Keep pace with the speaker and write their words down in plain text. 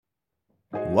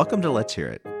Welcome to Let's Hear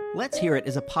It. Let's Hear It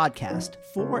is a podcast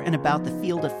for and about the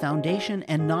field of foundation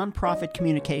and nonprofit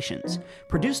communications,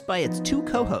 produced by its two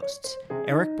co-hosts,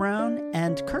 Eric Brown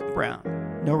and Kirk Brown.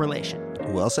 No relation.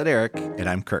 Well said, Eric, and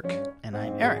I'm Kirk. And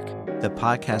I'm Eric. The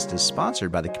podcast is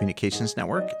sponsored by the Communications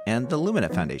Network and the Lumina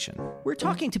Foundation. We're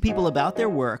talking to people about their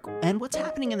work and what's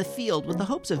happening in the field with the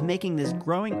hopes of making this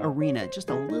growing arena just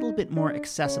a little bit more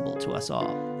accessible to us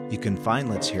all. You can find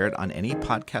Let's Hear It on any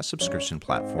podcast subscription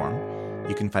platform.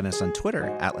 You can find us on Twitter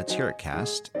at Let's Hear It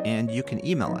Cast, and you can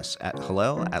email us at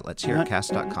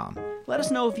hello@letshearitcast.com. Let us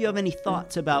know if you have any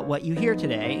thoughts about what you hear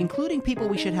today, including people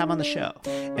we should have on the show.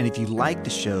 And if you like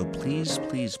the show,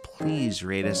 please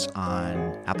rate us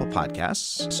on Apple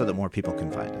Podcasts so that more people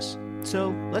can find us.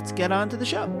 So let's get on to the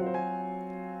show.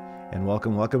 And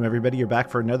welcome, everybody. You're back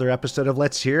for another episode of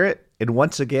Let's Hear It. And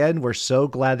once again, we're so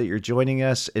glad that you're joining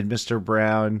us. And Mr.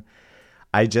 Brown,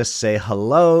 I just say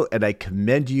hello, and I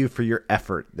commend you for your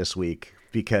effort this week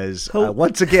because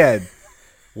once again,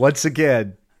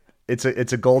 it's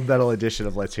a gold medal edition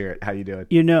of Let's Hear It. How you doing?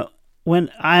 You know, when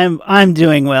I'm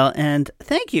doing well, and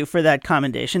thank you for that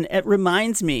commendation. It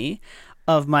reminds me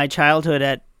of my childhood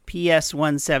at PS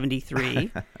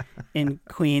 173 in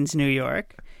Queens, New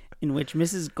York, in which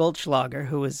Mrs. Goldschlager,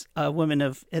 who was a woman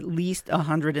of at least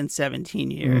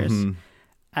 117 years,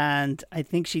 and I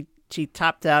think she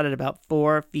topped out at about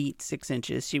 4 feet 6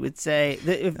 inches. She would say,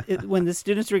 when the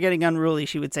students were getting unruly,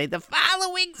 she would say, "The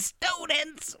following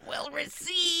students will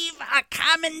receive a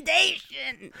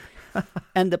commendation."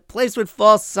 And the place would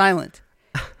fall silent.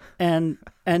 And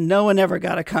no one ever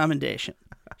got a commendation.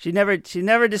 She never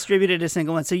distributed a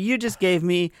single one. So you just gave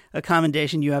me a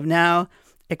commendation. You have now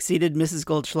exceeded Mrs.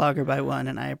 Goldschlager by one,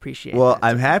 and I appreciate it. Well,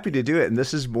 I'm happy to do it, and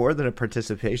this is more than a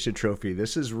participation trophy.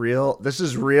 This is real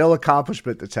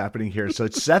accomplishment that's happening here. So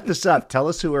set this up. Tell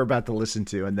us who we're about to listen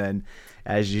to, and then,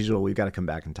 as usual, we've got to come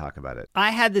back and talk about it.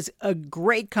 I had a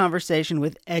great conversation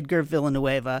with Edgar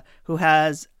Villanueva, who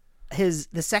has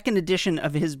the second edition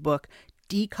of his book,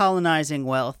 Decolonizing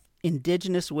Wealth: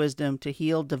 Indigenous Wisdom to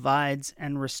Heal Divides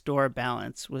and Restore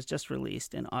Balance, was just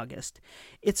released in August.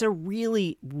 It's a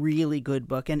really, really good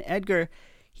book. And Edgar,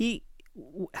 he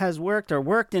has worked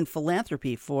in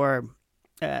philanthropy for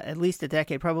at least a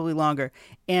decade, probably longer,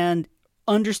 and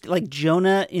like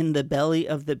Jonah in the belly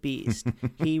of the beast.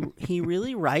 He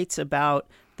really writes about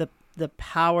the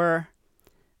power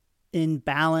in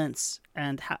balance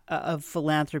and of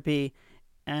philanthropy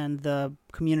and the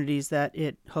communities that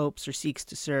it hopes or seeks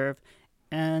to serve,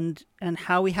 and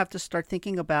how we have to start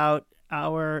thinking about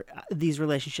these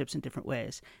relationships in different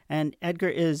ways. And Edgar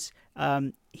is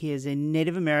he is a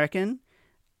Native American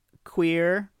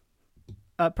queer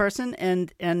person,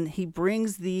 and he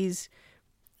brings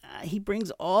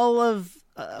all of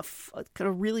kind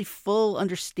of really full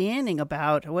understanding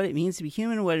about what it means to be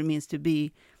human, what it means to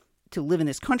live in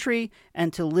this country,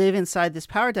 and to live inside this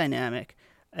power dynamic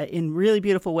in really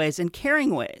beautiful ways and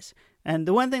caring ways. And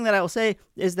the one thing that I will say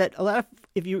is that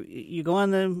if you go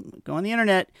on the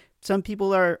internet, some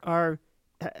people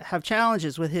have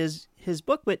challenges with his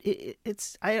book, but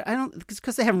it's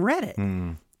because they haven't read it.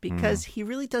 Because he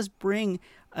really does bring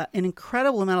an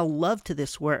incredible amount of love to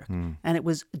this work, and it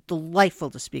was delightful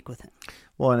to speak with him.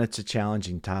 Well, and it's a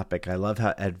challenging topic. I love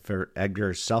how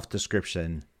Edgar's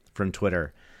self-description from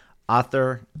Twitter: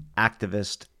 author,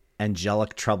 activist,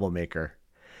 angelic troublemaker.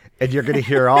 And you're going to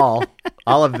hear all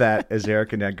of that as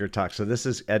Eric and Edgar talk. So this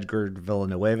is Edgar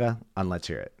Villanueva on Let's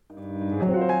Hear It.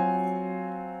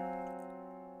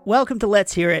 Welcome to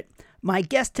Let's Hear It. My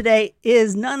guest today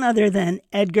is none other than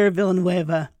Edgar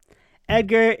Villanueva.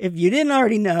 Edgar, if you didn't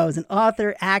already know, is an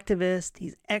author, activist.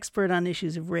 He's expert on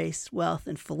issues of race, wealth,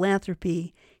 and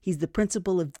philanthropy. He's the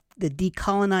principal of the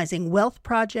Decolonizing Wealth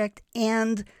Project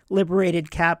and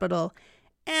Liberated Capital.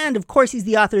 And, of course, he's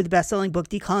the author of the best-selling book,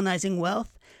 Decolonizing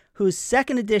Wealth, whose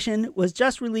second edition was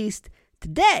just released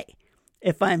today,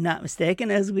 if I'm not mistaken,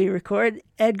 as we record.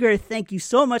 Edgar, thank you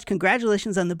so much.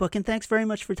 Congratulations on the book, and thanks very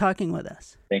much for talking with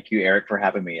us. Thank you, Eric, for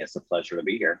having me. It's a pleasure to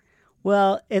be here.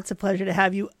 Well, it's a pleasure to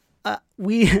have you.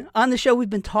 On the show, we've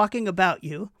been talking about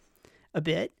you a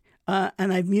bit,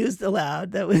 and I've mused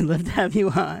aloud that we'd love to have you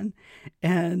on,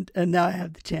 and now I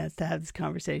have the chance to have this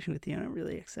conversation with you, and I'm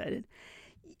really excited.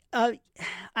 I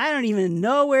don't even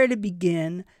know where to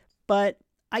begin, but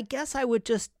I guess I would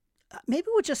maybe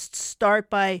we'll just start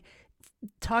by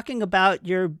talking about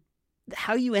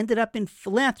how you ended up in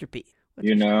philanthropy.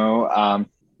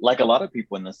 Like a lot of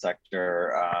people in the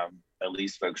sector, at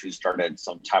least folks who started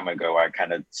some time ago, I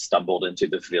kind of stumbled into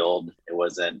the field. It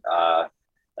wasn't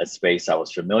a space I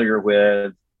was familiar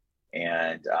with.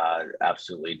 and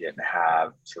absolutely didn't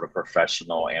have sort of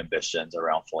professional ambitions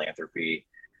around philanthropy.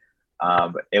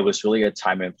 It was really a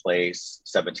time and place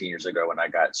 17 years ago when I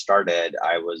got started.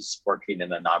 I was working in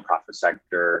the nonprofit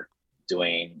sector,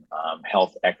 doing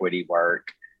health equity work,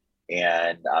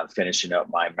 and finishing up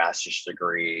my master's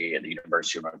degree at the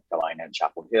University of North Carolina in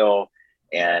Chapel Hill.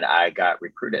 And I got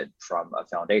recruited from a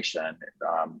foundation,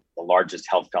 the largest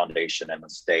health foundation in the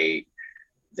state,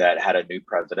 that had a new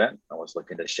president and was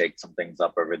looking to shake some things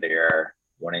up over there,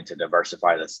 wanting to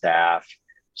diversify the staff.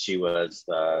 She was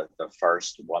the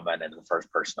first woman and the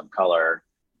first person of color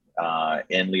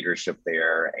in leadership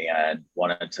there, and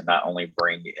wanted to not only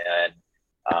bring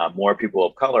in more people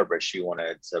of color, but she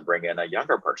wanted to bring in a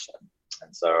younger person.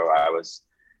 And so I was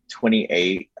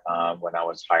 28 when I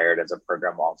was hired as a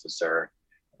program officer,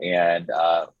 and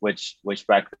which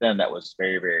back then that was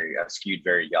very, very skewed,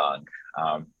 very young.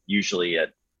 Usually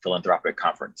at philanthropic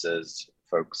conferences,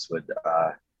 folks would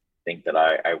think that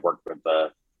I worked with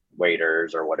the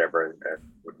waiters or whatever, and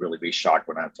would really be shocked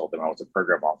when I told them I was a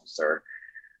program officer.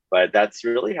 But that's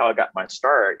really how I got my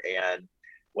start. And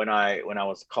when I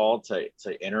was called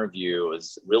to interview, it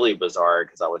was really bizarre,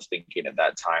 because I was thinking at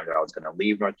that time that I was going to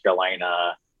leave North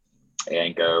Carolina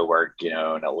and go work, in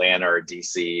Atlanta or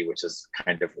DC, which is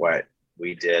kind of what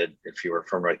we did if you were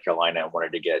from North Carolina and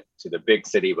wanted to get to the big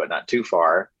city, but not too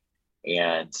far.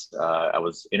 And I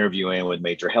was interviewing with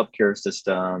major healthcare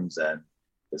systems and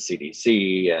the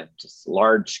CDC and just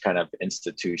large kind of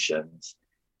institutions.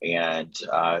 And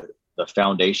the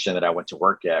foundation that I went to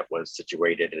work at was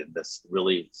situated in this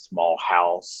really small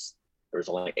house. There was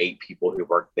only 8 people who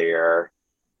worked there.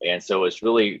 And so it was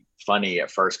really funny at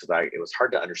first, because it was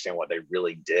hard to understand what they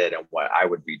really did and what I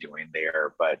would be doing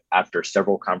there. But after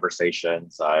several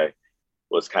conversations, I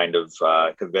was kind of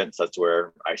convinced that's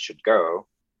where I should go.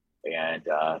 And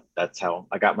that's how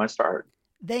I got my start.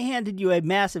 They handed you a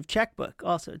massive checkbook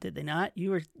also, did they not?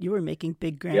 You were making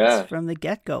big grants from the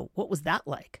get-go. What was that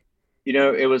like?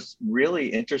 It was really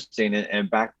interesting. And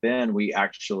back then, we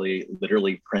actually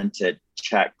literally printed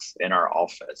checks in our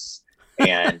office.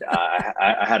 And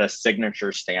I had a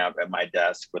signature stamp at my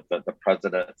desk with the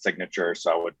president's signature.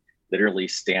 So I would literally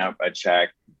stamp a check,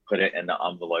 put it in the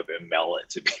envelope, and mail it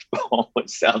to people, which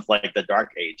sounds like the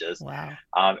dark ages. Wow.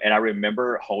 And I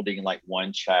remember holding like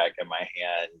one check in my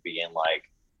hand, being like,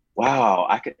 wow,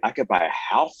 I could buy a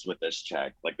house with this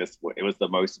check. Like this, it was the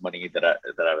most money that I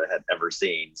had ever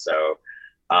seen. So,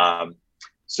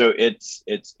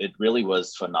 it really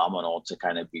was phenomenal to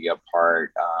kind of be a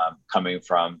part, coming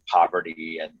from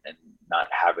poverty and not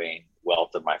having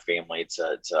wealth in my family,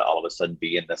 to all of a sudden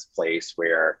be in this place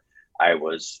where I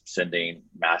was sending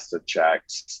massive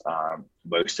checks.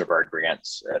 Most of our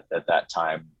grants at that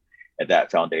time at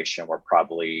that foundation were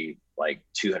probably like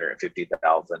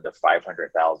 250,000 to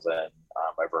 500,000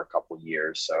 over a couple of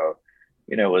years. So,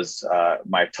 it was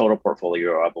my total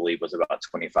portfolio, I believe, was about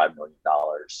 $25 million.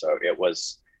 So it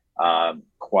was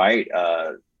quite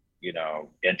a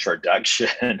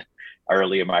introduction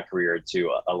early in my career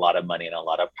to a lot of money and a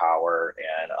lot of power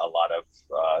and a lot of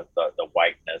the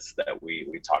whiteness that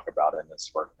we talk about in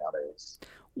this work nowadays.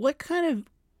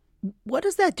 What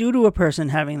does that do to a person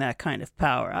having that kind of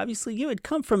power? Obviously, you had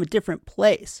come from a different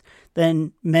place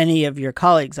than many of your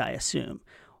colleagues, I assume.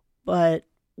 But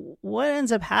what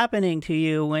ends up happening to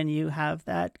you when you have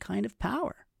that kind of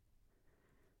power?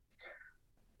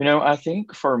 I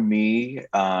think for me,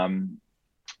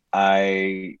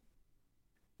 I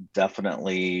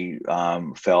definitely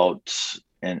felt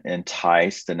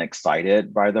enticed and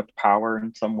excited by the power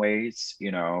in some ways.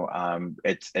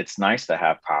 It's nice to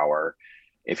have power.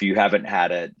 If you haven't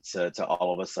had it, to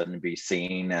all of a sudden be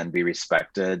seen and be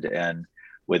respected. And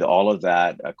with all of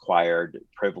that acquired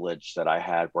privilege that I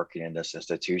had working in this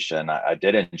institution, I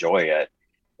did enjoy it.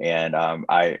 And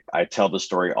I tell the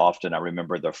story often. I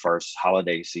remember the first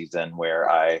holiday season where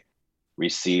I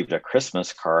received a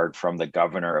Christmas card from the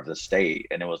governor of the state.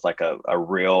 And it was like a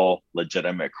real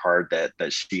legitimate card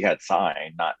that she had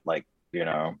signed, not like,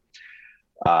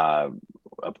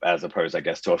 as opposed, I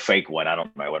guess, to a fake one. I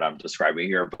don't know what I'm describing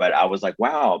here, but I was like,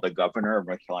 wow, the governor of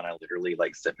North Carolina literally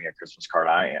like sent me a Christmas card.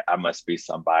 I must be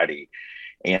somebody.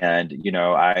 And,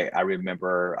 I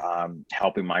remember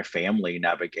helping my family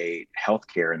navigate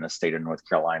healthcare in the state of North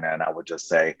Carolina. And I would just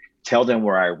say, tell them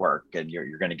where I work and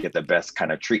you're going to get the best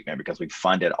kind of treatment, because we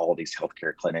funded all these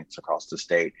healthcare clinics across the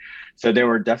state. So there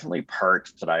were definitely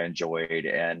perks that I enjoyed.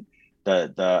 And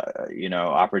the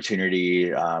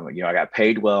opportunity, I got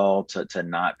paid well to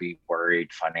not be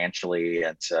worried financially,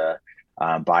 and to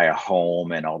buy a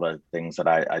home, and all the things that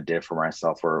I did for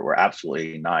myself were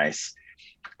absolutely nice.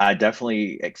 I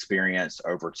definitely experienced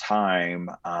over time,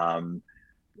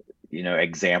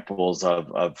 examples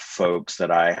of folks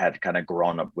that I had kind of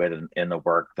grown up with in the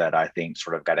work that I think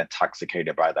sort of got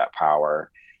intoxicated by that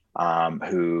power,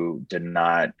 who did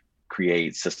not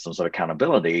create systems of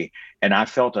accountability. And I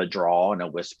felt a draw and a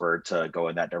whisper to go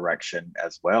in that direction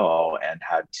as well, and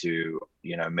had to,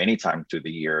 many times through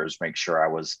the years, make sure I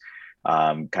was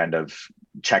kind of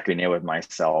checking in with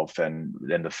myself and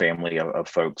then the family of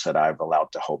folks that I've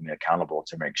allowed to hold me accountable,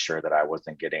 to make sure that I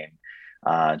wasn't getting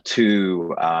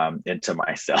too into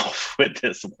myself with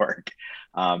this work,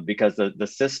 because the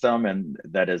system and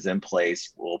that is in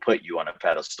place will put you on a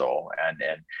pedestal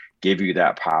and give you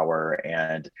that power,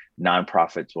 and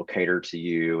nonprofits will cater to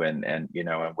you and in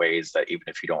ways that even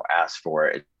if you don't ask for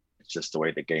it, it's just the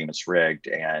way the game is rigged.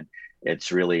 And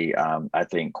it's really, I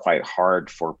think, quite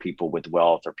hard for people with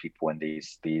wealth, or people in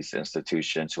these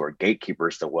institutions who are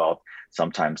gatekeepers to wealth,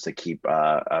 sometimes to keep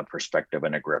a perspective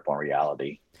and a grip on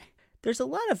reality. There's a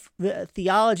lot of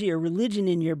theology or religion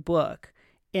in your book,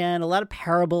 and a lot of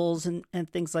parables and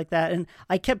things like that. And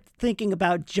I kept thinking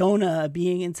about Jonah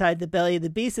being inside the belly of the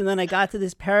beast. And then I got to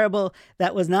this parable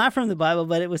that was not from the Bible,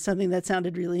 but it was something that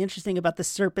sounded really interesting, about the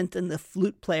serpent and the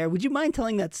flute player. Would you mind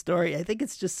telling that story? I think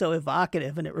it's just so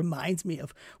evocative, and it reminds me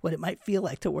of what it might feel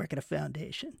like to work at a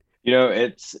foundation.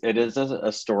 It is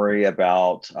a story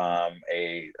about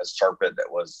a serpent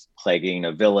that was plaguing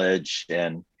a village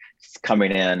and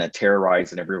coming in and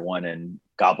terrorizing everyone and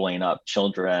gobbling up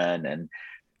children, and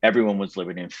everyone was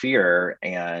living in fear.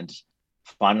 And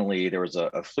finally there was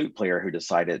a flute player who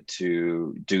decided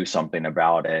to do something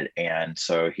about it. And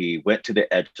so he went to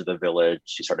the edge of the village,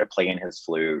 he started playing his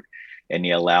flute, and he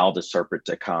allowed the serpent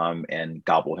to come and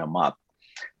gobble him up.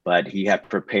 But he had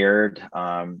prepared,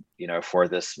 for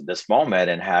this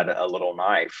moment, and had a little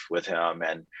knife with him.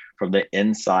 And from the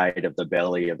inside of the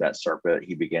belly of that serpent,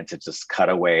 he began to just cut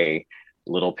away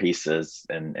little pieces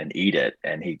and eat it.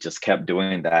 And he just kept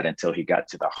doing that until he got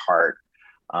to the heart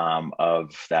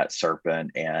of that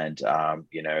serpent. And,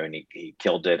 and he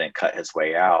killed it and cut his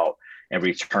way out and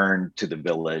returned to the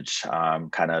village,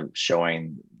 kind of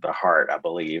showing the heart, I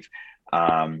believe,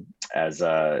 as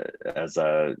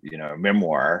a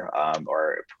memoir,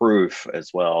 or proof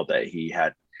as well, that he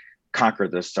had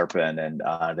conquered the serpent, and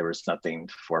there was nothing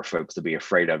for folks to be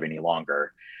afraid of any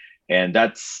longer. And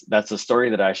that's a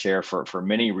story that I share for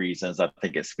many reasons. I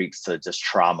think it speaks to just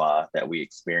trauma that we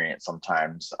experience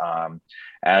sometimes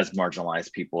as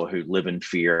marginalized people who live in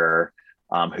fear,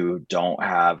 who don't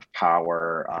have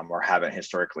power, or haven't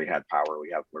historically had power.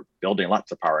 We're building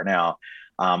lots of power now,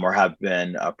 or have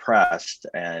been oppressed.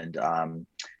 And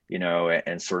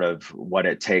and sort of what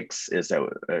it takes is that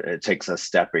it takes us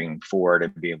stepping forward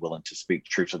and being willing to speak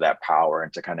truth to that power,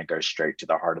 and to kind of go straight to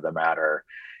the heart of the matter,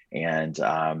 and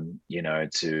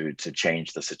to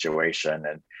change the situation.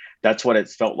 And that's what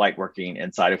it's felt like working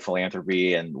inside of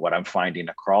philanthropy, and what I'm finding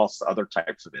across other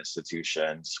types of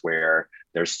institutions where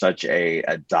there's such a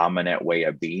dominant way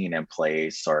of being in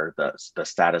place, or the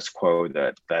status quo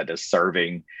that is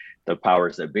serving the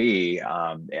powers that be.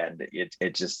 And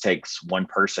it just takes one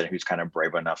person who's kind of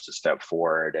brave enough to step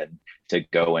forward and to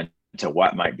go into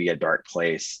what might be a dark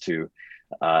place, to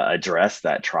address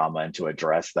that trauma and to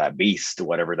address that beast,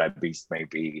 whatever that beast may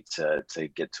be, to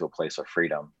get to a place of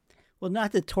freedom. Well,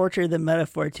 not to torture the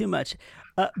metaphor too much,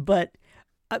 but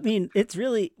I mean, it's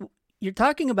really, you're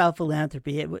talking about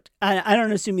philanthropy. I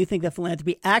don't assume you think that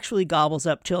philanthropy actually gobbles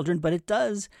up children, but it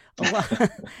does a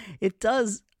lot. It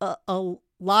does a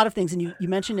lot of things. And you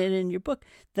mentioned it in your book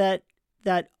that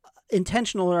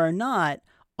intentional or not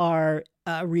are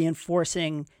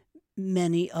reinforcing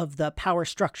many of the power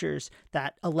structures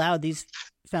that allowed these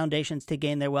foundations to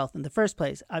gain their wealth in the first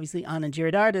place. Obviously, Anand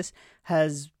Giridharadas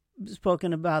has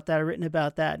spoken about that, or written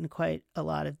about that in quite a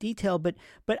lot of detail. But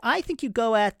I think you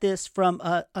go at this from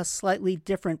a slightly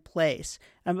different place,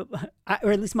 or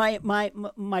at least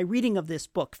my reading of this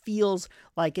book feels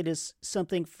like it is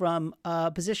something from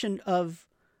a position of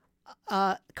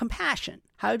compassion.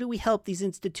 How do we help these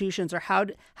institutions, or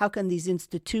how can these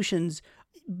institutions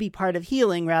be part of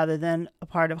healing rather than a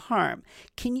part of harm?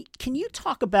 Can you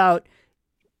talk about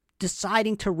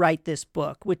deciding to write this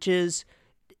book, which is,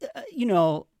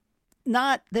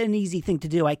 not an easy thing to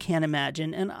do, I can't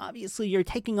imagine. And obviously you're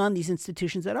taking on these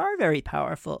institutions that are very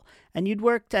powerful, and you'd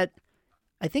worked at,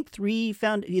 I think, at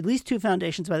least 2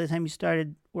 foundations by the time you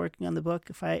started working on the book,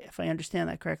 if I understand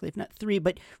that correctly, if not 3,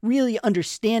 but really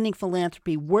understanding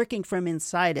philanthropy, working from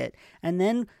inside it, and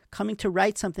then coming to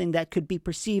write something that could be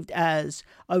perceived as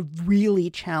a really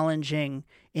challenging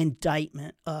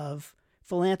indictment of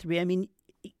philanthropy. I mean,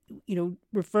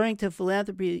 referring to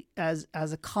philanthropy as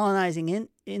a colonizing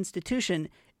institution,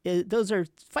 those are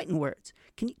fighting words.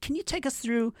 Can you take us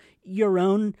through your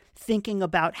own thinking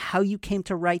about how you came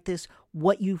to write this,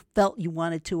 what you felt you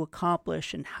wanted to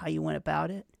accomplish, and how you went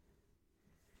about it?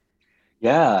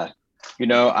 Yeah,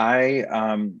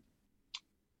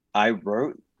 I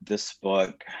wrote this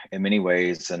book in many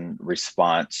ways in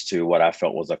response to what I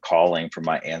felt was a calling from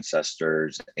my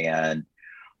ancestors, and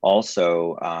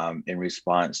also in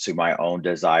response to my own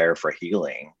desire for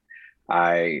healing.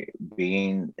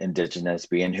 Being Indigenous,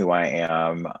 being who I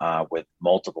am, with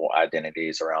multiple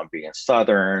identities around being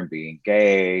Southern, being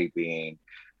gay, being,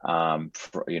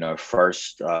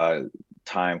 first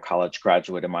time college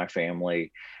graduate in my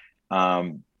family,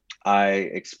 I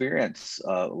experienced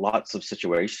lots of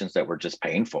situations that were just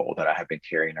painful that I have been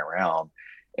carrying around.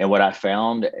 And what I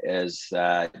found is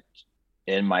that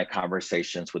in my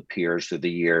conversations with peers through the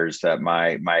years, that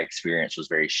my experience was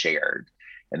very shared.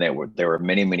 And there were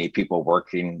many, many people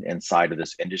working inside of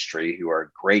this industry who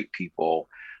are great people,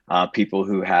 people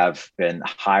who have been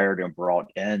hired and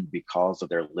brought in because of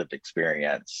their lived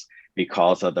experience,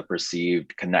 because of the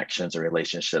perceived connections and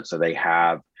relationships that they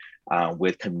have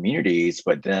with communities,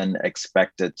 but then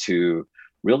expected to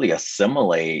really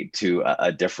assimilate to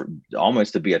a different,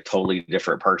 almost to be a totally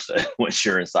different person once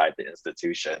you're inside the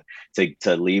institution,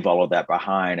 to leave all of that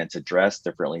behind and to dress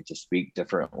differently, to speak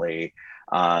differently,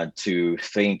 to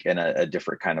think in a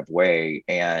different kind of way.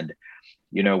 And,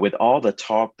 with all the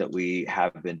talk that we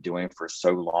have been doing for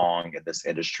so long in this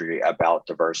industry about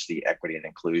diversity, equity, and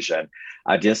inclusion,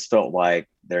 I just felt like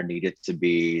there needed to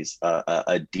be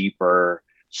a deeper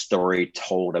story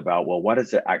told about, well, what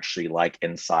is it actually like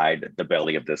inside the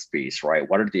belly of this beast, right?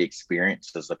 What are the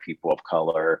experiences of people of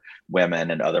color,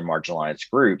 women, and other marginalized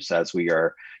groups as we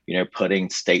are, putting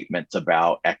statements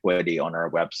about equity on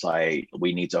our website?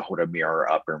 We need to hold a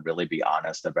mirror up and really be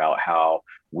honest about how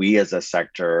we as a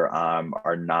sector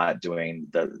are not doing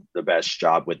the best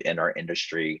job within our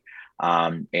industry.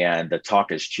 And the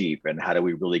talk is cheap. And how do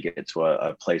we really get to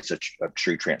a place of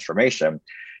true transformation?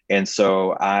 And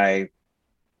so I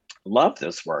love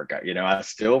this work. I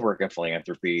still work in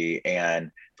philanthropy,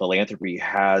 and philanthropy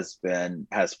has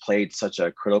played such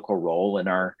a critical role in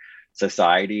our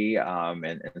society,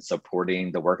 and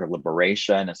supporting the work of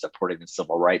liberation and supporting the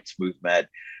civil rights movement.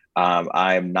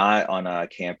 I'm not on a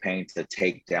campaign to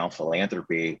take down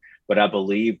philanthropy, but I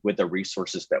believe with the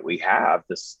resources that we have,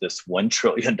 this $1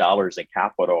 trillion in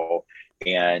capital,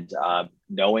 and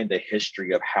knowing the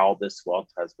history of how this wealth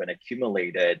has been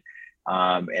accumulated,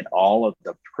 and all of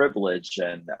the privilege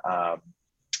and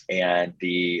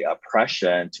the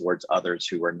oppression towards others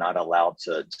who are not allowed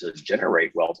to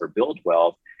generate wealth or build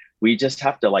wealth, we just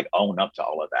have to own up to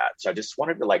all of that. So I just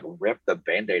wanted to rip the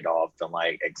Band-Aid off and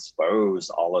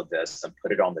expose all of this and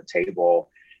put it on the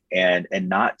table, and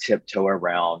not tiptoe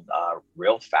around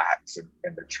real facts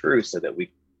and the truth, so that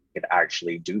we could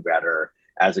actually do better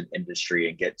as an industry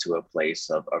and get to a place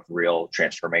of real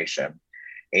transformation.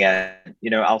 And,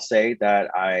 I'll say that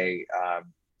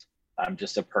I'm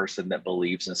just a person that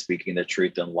believes in speaking the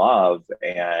truth in love.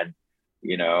 And,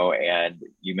 and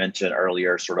you mentioned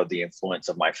earlier sort of the influence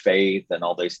of my faith and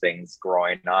all those things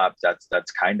growing up.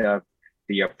 That's kind of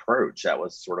the approach. That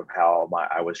was sort of how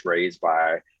I was raised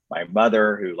by my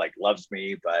mother, who loves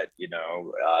me, but,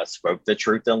 spoke the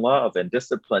truth in love and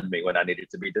disciplined me when I needed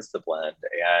to be disciplined.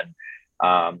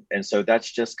 And so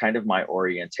that's just kind of my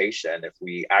orientation. If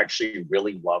we actually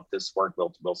really love this work,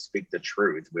 we'll speak the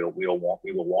truth. We will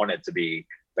want it to be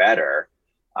better.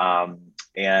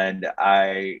 And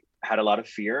I had a lot of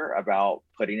fear about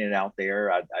putting it out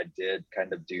there. I did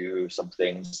kind of do some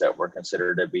things that were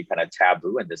considered to be kind of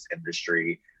taboo in this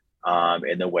industry,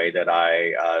 in the way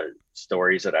that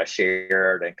stories that I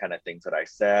shared and kind of things that I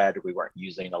said. We weren't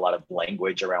using a lot of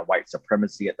language around white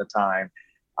supremacy at the time.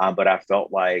 But I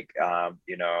felt like,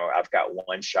 I've got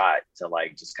one shot to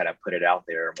just kind of put it out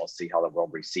there, and we'll see how the world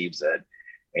receives it.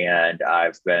 And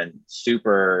I've been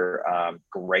super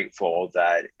grateful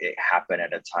that it happened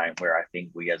at a time where I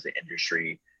think we as an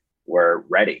industry were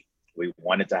ready. We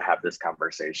wanted to have this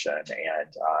conversation,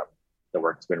 and the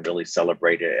work's been really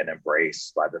celebrated and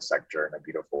embraced by the sector in a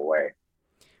beautiful way.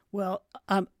 Well,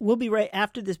 we'll be right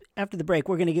after this. After the break,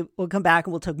 we'll come back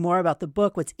and we'll talk more about the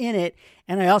book, what's in it,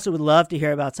 and I also would love to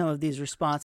hear about some of these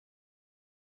responses.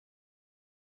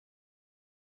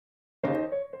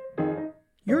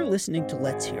 You're listening to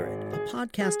Let's Hear It, a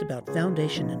podcast about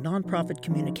foundation and nonprofit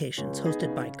communications,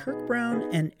 hosted by Kirk Brown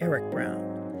and Eric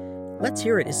Brown. Let's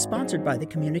Hear It is sponsored by the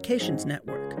Communications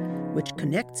Network, which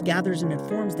connects, gathers, and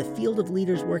informs the field of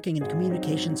leaders working in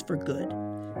communications for good.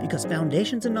 because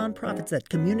foundations and nonprofits that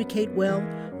communicate well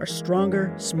are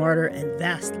stronger, smarter, and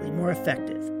vastly more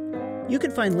effective. You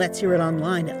can find Let's Hear It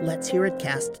online at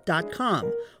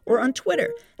letshearitcast.com or on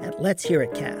Twitter at Let's Hear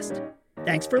It Cast.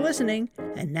 Thanks for listening,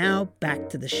 and now back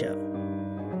to the show.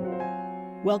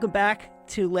 Welcome back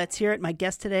to Let's Hear It. My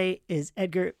guest today is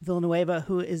Edgar Villanueva,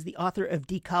 who is the author of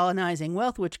Decolonizing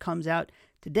Wealth, which comes out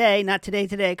today. Not today,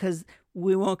 because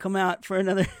we won't come out for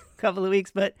another couple of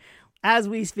weeks, but as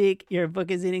we speak, your book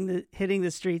is hitting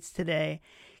the streets today.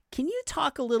 Can you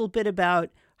talk a little bit about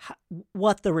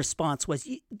what the response was?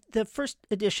 The first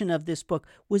edition of this book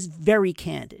was very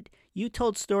candid. You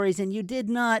told stories and you did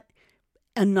not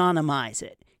anonymize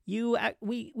it.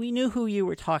 We knew who you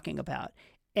were talking about.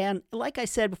 And like I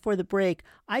said before the break,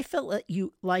 I felt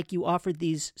like you offered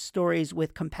these stories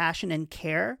with compassion and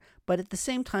care, but at the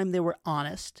same time they were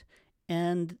honest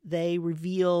and they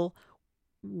reveal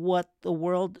what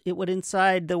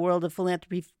inside the world of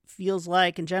philanthropy feels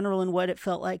like in general and what it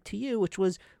felt like to you, which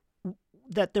was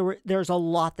that there's a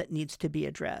lot that needs to be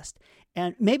addressed.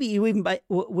 And maybe you even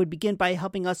would begin by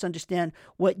helping us understand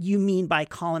what you mean by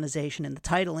colonization in the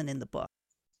title and in the book.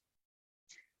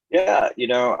 Yeah,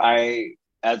 I,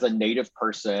 as a Native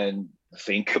person,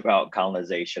 think about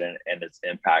colonization and its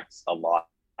impacts a lot.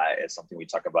 It's something we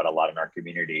talk about a lot in our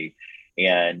community.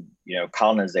 And,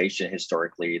 colonization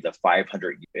historically, the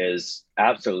 500 is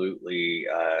absolutely,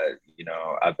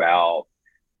 about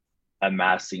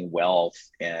amassing wealth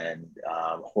and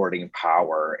hoarding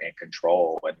power and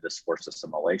control and this forced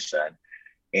assimilation.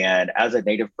 And as a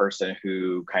Native person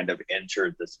who kind of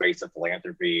entered the space of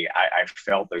philanthropy, I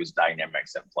felt those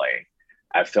dynamics in play.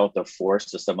 I felt the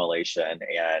forced assimilation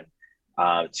and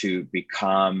to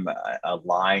become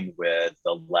aligned with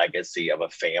the legacy of a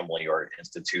family or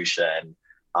institution,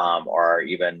 or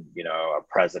even, a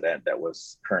president that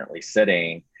was currently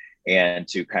sitting, and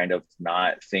to kind of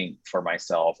not think for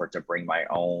myself or to bring my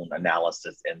own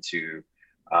analysis into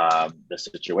the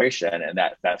situation. And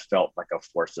that felt like a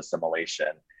forced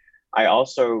assimilation. I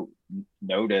also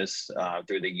noticed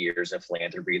through the years of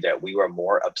philanthropy that we were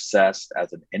more obsessed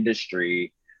as an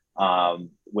industry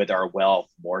with our wealth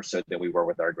more so than we were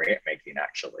with our grant making,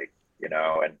 actually,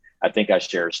 and I think I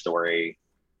share a story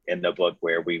in the book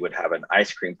where we would have an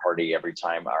ice cream party every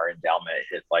time our endowment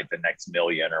hit like the next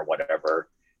million or whatever,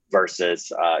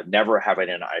 versus never having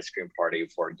an ice cream party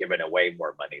for giving away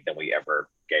more money than we ever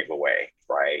gave away,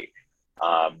 right?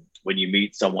 When you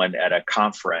meet someone at a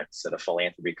conference, at a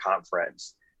philanthropy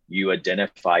conference, you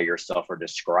identify yourself or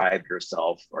describe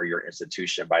yourself or your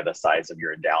institution by the size of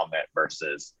your endowment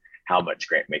versus how much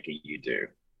grant making you do,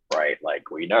 right? Like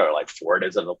we know, like Ford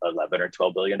is an $11 or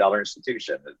 $12 billion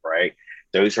institution, right?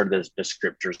 Those are the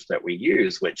descriptors that we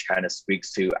use, which kind of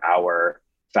speaks to our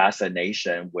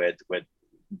fascination with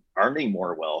earning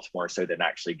more wealth more so than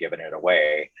actually giving it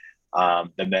away.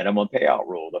 The minimum payout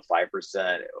rule, the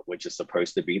 5%, which is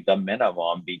supposed to be the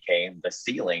minimum, became the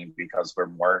ceiling because we're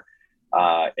more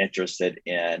interested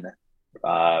in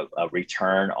a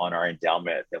return on our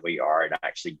endowment than we are in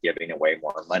actually giving away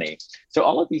more money. So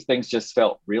all of these things just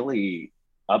felt really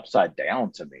upside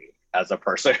down to me as a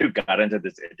person who got into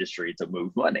this industry to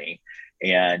move money.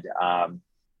 And,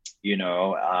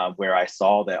 where I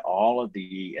saw that all of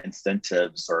the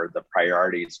incentives or the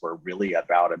priorities were really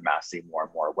about amassing more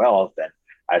and more wealth. And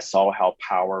I saw how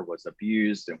power was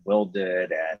abused and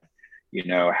wielded, and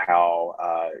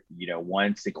how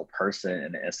one single person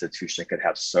in an institution could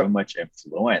have so much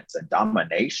influence and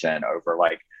domination over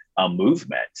like a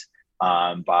movement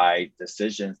by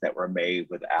decisions that were made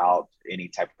without any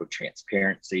type of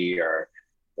transparency or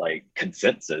like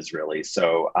consensus, really.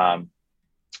 So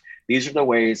these are the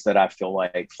ways that I feel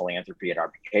like philanthropy and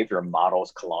our behavior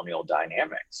models colonial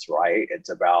dynamics, right? It's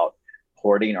about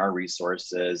hoarding our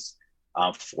resources,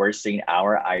 forcing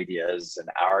our ideas and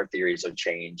our theories of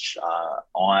change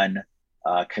on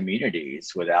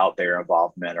communities without their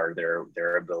involvement or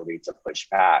their ability to push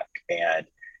back. And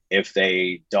if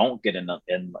they don't get in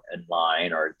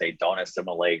line or if they don't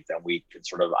assimilate, then we can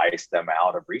sort of ice them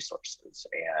out of resources.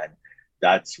 And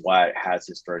that's what has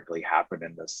historically happened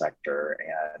in this sector,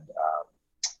 and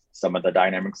some of the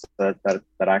dynamics that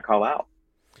I call out.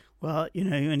 Well,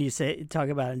 when you talk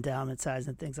about endowment size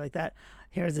and things like that,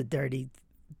 here's a dirty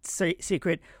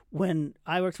secret. When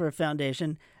I worked for a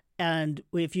foundation, and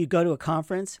if you go to a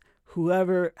conference,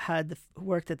 whoever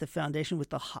worked at the foundation with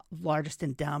the largest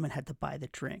endowment had to buy the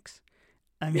drinks.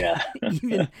 I mean,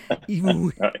 yeah.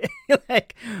 even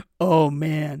like, oh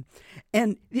man.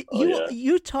 And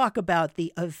you talk about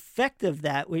the effect of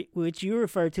that, which you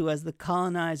refer to as the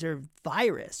colonizer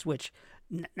virus, which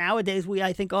nowadays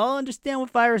I think all understand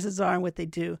what viruses are and what they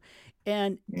do.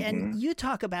 And you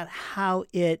talk about how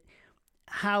it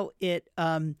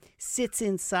sits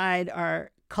inside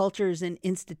our cultures and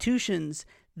institutions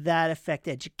that affect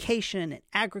education and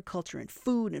agriculture and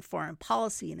food and foreign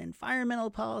policy and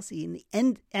environmental policy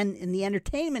and in the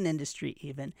entertainment industry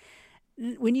even.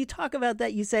 When you talk about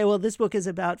that, you say, well, this book is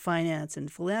about finance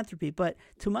and philanthropy. But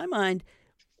to my mind,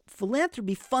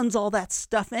 philanthropy funds all that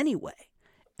stuff anyway.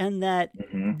 And that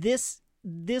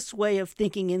this way of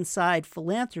thinking inside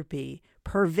philanthropy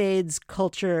pervades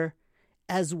culture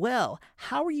as well.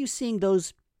 How are you seeing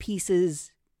those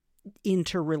pieces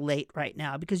interrelate right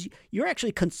now? Because you're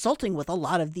actually consulting with a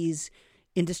lot of these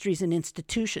industries and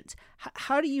institutions.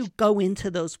 How do you go into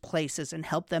those places and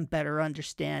help them better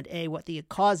understand, A, what the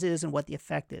cause is and what the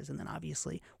effect is, and then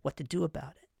obviously what to do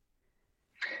about it?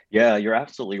 Yeah, you're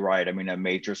absolutely right. I mean, a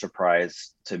major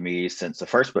surprise to me since the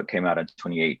first book came out in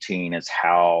 2018 is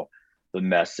how the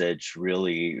message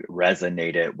really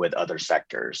resonated with other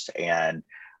sectors. And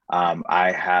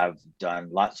I have done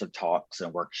lots of talks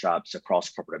and workshops across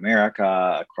corporate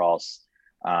America, across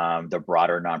the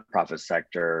broader nonprofit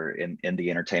sector in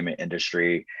the entertainment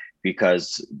industry,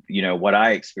 because what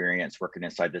I experienced working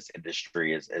inside this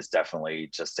industry is definitely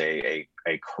just a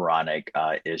chronic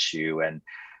issue. And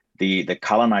the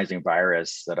colonizing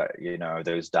virus that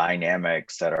those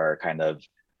dynamics that are kind of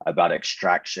about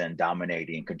extraction,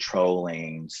 dominating,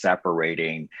 controlling,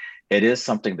 separating, it is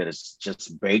something that is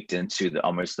just baked into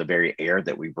almost the very air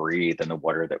that we breathe and the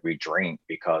water that we drink.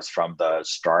 Because from the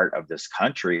start of this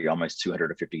country, almost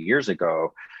 250 years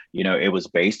ago, it was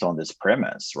based on this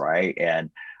premise, right?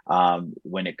 And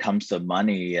when it comes to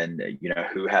money and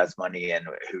who has money and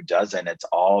who doesn't, it's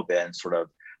all been sort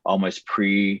of almost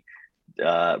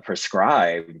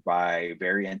prescribed by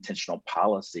very intentional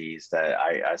policies that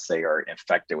I say are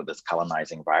infected with this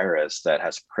colonizing virus that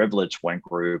has privileged one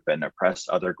group and oppressed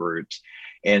other groups.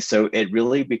 And so it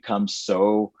really becomes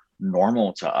so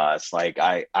normal to us. Like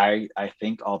I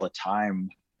think all the time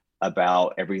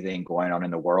about everything going on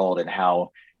in the world and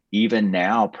how even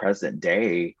now, present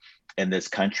day, in this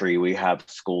country, we have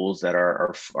schools that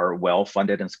are well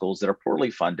funded and schools that are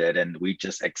poorly funded, and we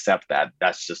just accept that.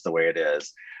 That's just the way it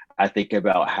is. I think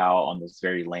about how on this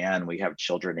very land we have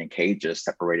children in cages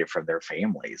separated from their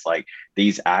families. Like,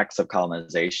 these acts of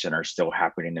colonization are still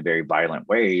happening in very violent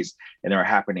ways, and they're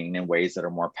happening in ways that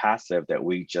are more passive, that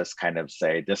we just kind of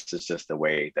say, this is just the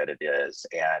way that it is.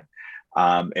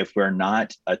 And if we're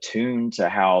not attuned to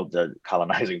how the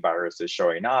colonizing virus is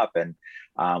showing up, and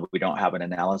we don't have an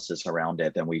analysis around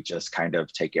it, then we just kind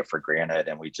of take it for granted,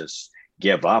 and we just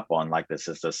give up on, like, this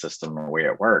is the system, the way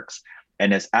it works.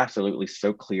 And it's absolutely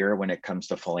so clear when it comes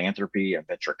to philanthropy and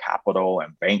venture capital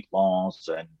and bank loans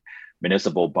and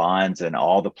municipal bonds and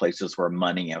all the places where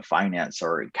money and finance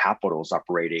or capital is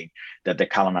operating, that the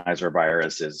colonizer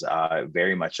virus is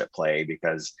very much at play,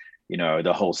 because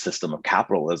the whole system of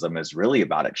capitalism is really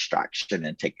about extraction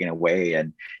and taking away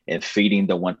and feeding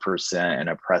the 1% and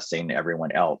oppressing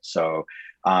everyone else. So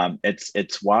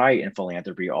it's why in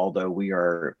philanthropy, although we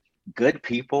are good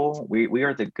people, we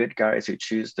are the good guys who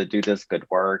choose to do this good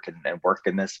work and work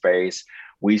in this space,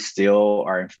 we still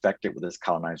are infected with this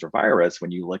colonizer virus.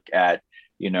 When you look at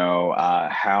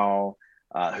how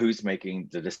who's making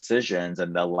the decisions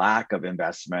and the lack of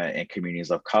investment in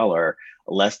communities of color,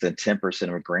 less than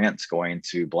 10% of grants going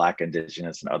to Black,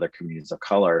 Indigenous, and other communities of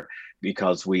color,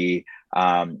 because we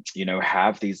have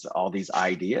all these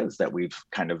ideas that we've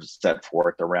kind of set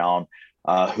forth around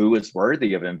who is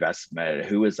worthy of investment,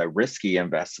 who is a risky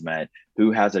investment,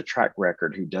 who has a track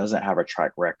record, who doesn't have a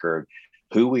track record,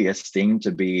 who we esteem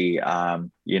to be,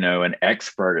 an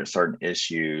expert at certain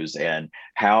issues, and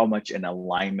how much in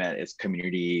alignment is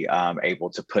community able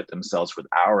to put themselves with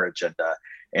our agenda.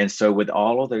 And so with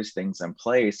all of those things in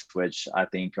place, which I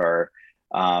think are,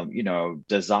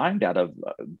 designed out of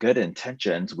good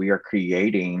intentions, we are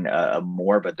creating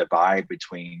more of a divide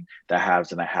between the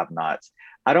haves and the have-nots.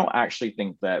 I don't actually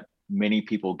think that many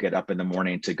people get up in the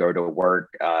morning to go to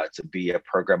work, to be a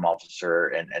program officer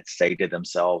and say to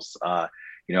themselves,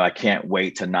 I can't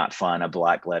wait to not fund a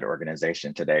Black-led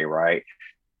organization today, right?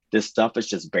 This stuff is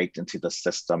just baked into the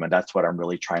system. And that's what I'm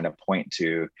really trying to point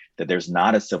to, that there's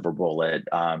not a silver bullet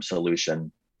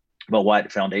solution. But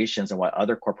what foundations and what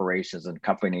other corporations and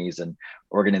companies and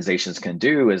organizations can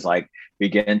do is like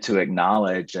begin to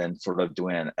acknowledge and sort of do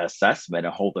an assessment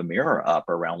and hold the mirror up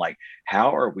around, like,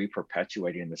 how are we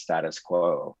perpetuating the status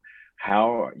quo?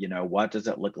 How, what does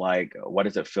it look like? What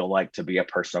does it feel like to be a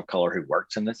person of color who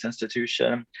works in this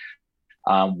institution?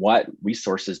 What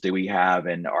resources do we have,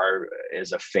 and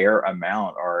is a fair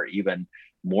amount, or even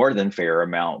more than fair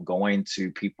amount going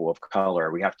to people of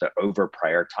color. We have to over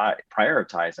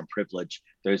prioritize and privilege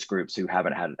those groups who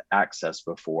haven't had access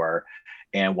before.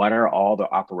 And what are all the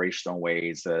operational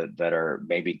ways that are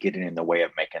maybe getting in the way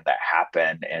of making that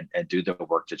happen, and do the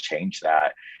work to change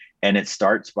that? And it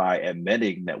starts by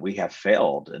admitting that we have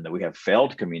failed and that we have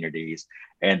failed communities.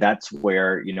 And that's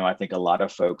where, I think a lot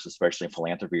of folks, especially in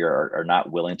philanthropy, are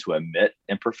not willing to admit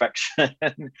imperfection.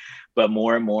 But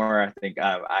more and more, I think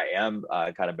I am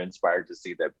kind of inspired to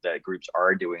see that groups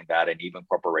are doing that. And even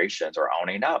corporations are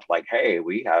owning up, like, hey,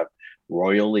 we have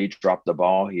royally dropped the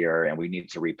ball here and we need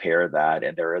to repair that.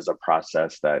 And there is a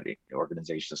process that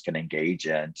organizations can engage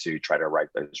in to try to right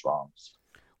those wrongs.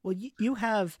 Well, you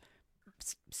have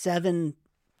 7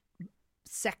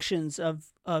 sections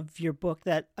of your book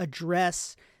that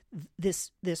address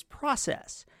this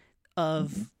process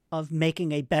of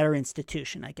making a better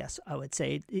institution. I guess I would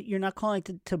say you're not calling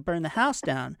to burn the house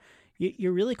down.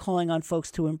 You're really calling on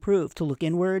folks to improve, to look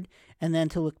inward, and then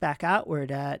to look back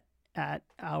outward at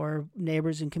our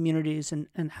neighbors and communities,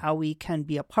 and how we can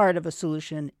be a part of a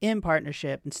solution in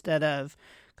partnership instead of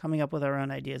coming up with our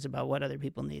own ideas about what other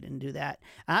people need and do that.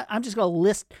 I'm just going to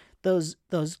list those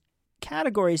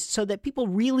categories so that people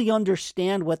really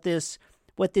understand what this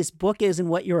book is and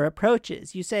what your approach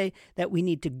is. You say that we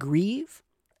need to grieve,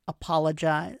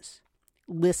 apologize,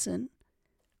 listen,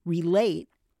 relate,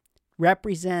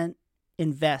 represent,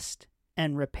 invest,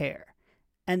 and repair.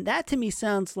 And that to me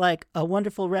sounds like a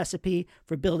wonderful recipe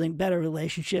for building better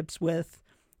relationships with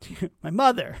my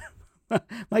mother,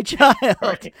 my child,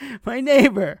 right, my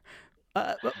neighbor,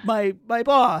 my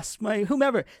boss, my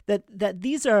whomever. That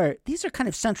these are kind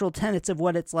of central tenets of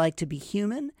what it's like to be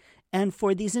human, and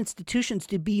for these institutions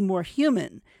to be more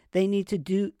human, they need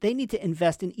to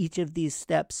invest in each of these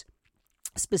steps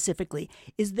specifically.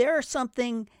 Is there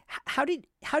something? How did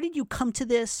you come to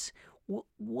this?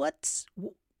 Why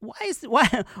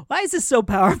is this so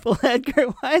powerful, Edgar?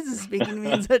 Why is this speaking to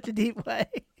me in such a deep way?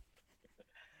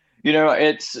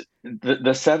 It's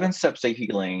the 7 steps to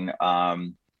healing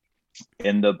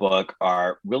in the book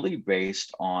are really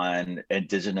based on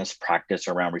Indigenous practice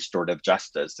around restorative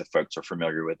justice. If folks are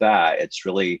familiar with that, it's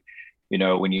really,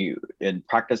 when you in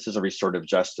practices of restorative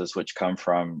justice, which come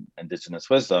from Indigenous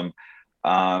wisdom,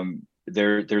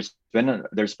 there's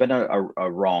been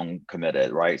a wrong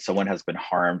committed, right? Someone has been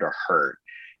harmed or hurt.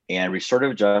 And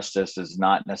restorative justice is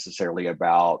not necessarily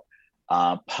about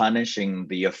punishing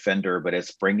the offender, but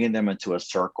it's bringing them into a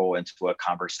circle, into a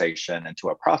conversation, into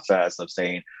a process of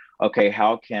saying, okay,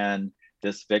 how can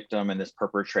this victim and this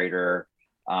perpetrator,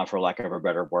 for lack of a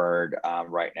better word,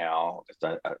 right now,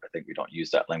 because I think we don't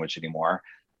use that language anymore,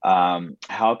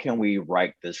 how can we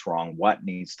right this wrong? What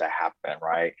needs to happen,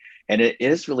 right? And it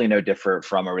is really no different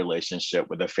from a relationship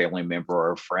with a family member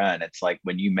or a friend. It's like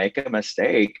when you make a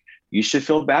mistake, you should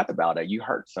feel bad about it. You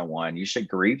hurt someone, you should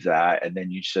grieve that, and then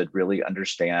you should really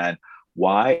understand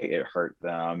why it hurt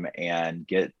them and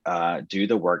do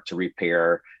the work to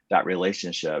repair that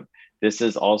relationship. This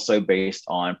is also based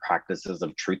on practices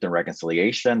of truth and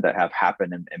reconciliation that have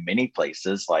happened in many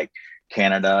places like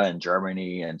Canada and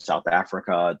Germany and South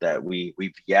Africa, that we've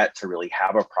yet to really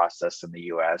have a process in the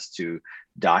US to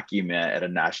document at a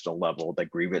national level the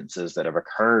grievances that have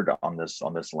occurred on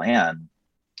this land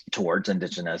towards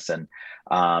Indigenous and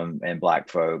Black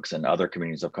folks and other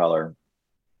communities of color.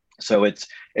 So it's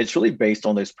really based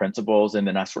on those principles. And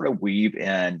then I sort of weave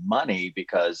in money,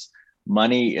 because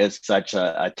money is such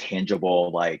a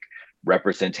tangible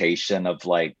representation of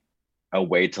a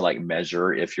way to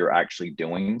measure if you're actually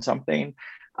doing something.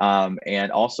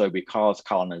 And also because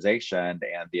colonization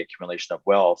and the accumulation of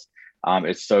wealth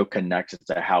is so connected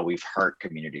to how we've hurt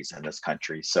communities in this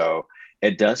country. So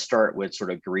it does start with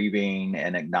sort of grieving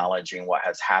and acknowledging what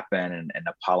has happened and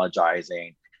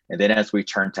apologizing. And then as we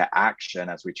turn to action,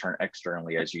 as we turn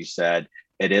externally, as you said,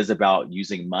 it is about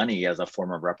using money as a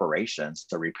form of reparations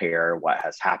to repair what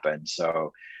has happened.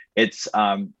 So it's,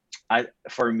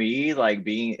 for me,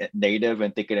 being Native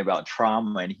and thinking about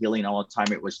trauma and healing all the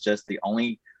time, it was just the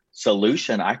only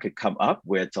solution I could come up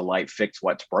with to fix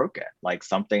what's broken.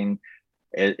 Something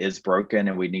is broken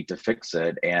and we need to fix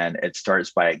it. And it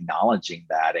starts by acknowledging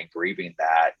that and grieving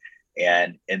that.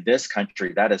 And in this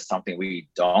country, that is something we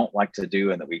don't like to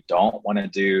do and that we don't want to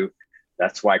do.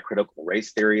 That's why critical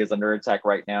race theory is under attack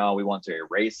right now. We want to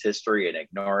erase history and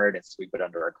ignore it and sweep it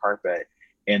under a carpet.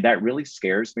 And that really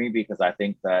scares me, because I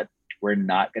think that we're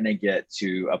not going to get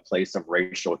to a place of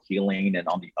racial healing and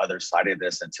on the other side of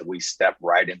this until we step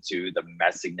right into the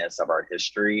messiness of our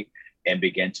history and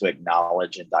begin to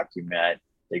acknowledge and document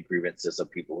the grievances of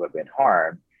people who have been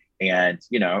harmed and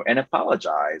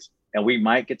apologize. And we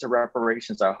might get to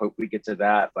reparations. I hope we get to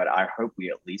that, but I hope we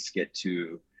at least get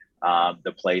to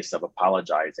the place of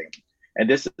apologizing. And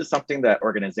this is something that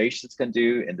organizations can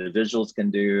do, individuals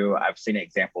can do. I've seen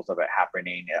examples of it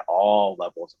happening at all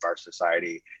levels of our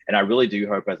society. And I really do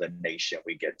hope as a nation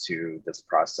we get to this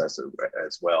process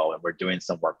as well. And we're doing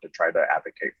some work to try to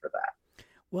advocate for that.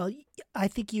 Well, I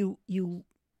think you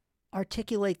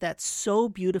articulate that so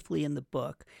beautifully in the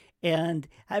book. And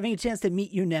having a chance to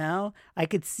meet you now, I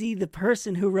could see the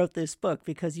person who wrote this book,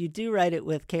 because you do write it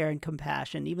with care and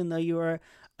compassion, even though you are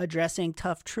addressing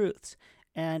tough truths.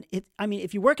 And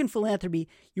if you work in philanthropy,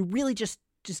 you really just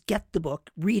get the book,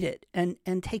 read it, and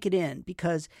take it in,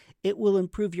 because it will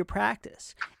improve your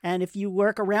practice. And if you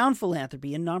work around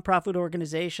philanthropy in nonprofit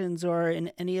organizations or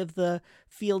in any of the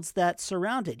fields that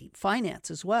surround it, finance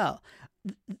as well,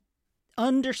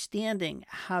 understanding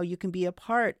how you can be a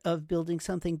part of building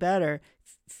something better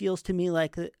feels to me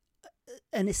like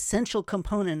an essential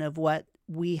component of what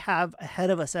we have ahead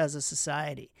of us as a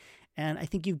society. And I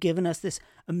think you've given us this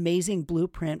amazing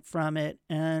blueprint from it.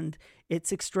 And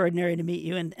it's extraordinary to meet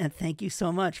you. And thank you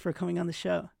so much for coming on the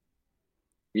show.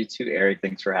 You too, Eric.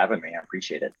 Thanks for having me. I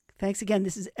appreciate it. Thanks again.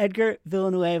 This is Edgar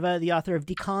Villanueva, the author of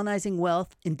Decolonizing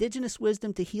Wealth, Indigenous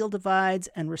Wisdom to Heal Divides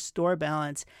and Restore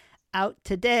Balance. Out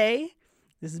today.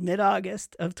 This is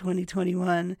mid-August of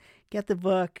 2021. Get the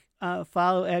book,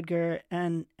 follow Edgar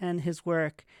and his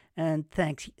work. And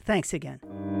thanks again.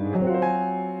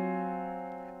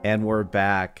 And we're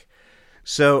back.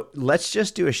 So let's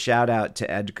just do a shout out to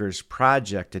Edgar's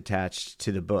project attached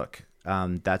to the book.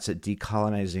 That's at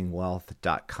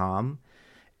decolonizingwealth.com.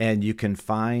 And you can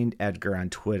find Edgar on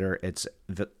Twitter. It's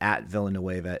at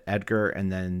Villanueva Edgar,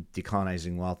 and then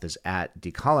Decolonizing Wealth is at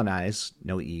Decolonize,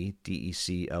 no E,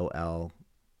 DECOLONIZ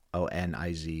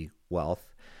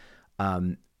Wealth.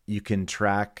 You can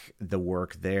track the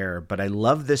work there. But I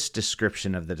love this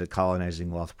description of the Decolonizing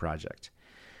Wealth project.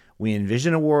 We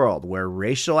envision a world where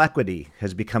racial equity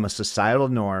has become a societal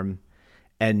norm,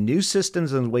 and new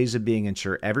systems and ways of being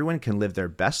ensure everyone can live their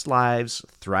best lives,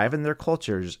 thrive in their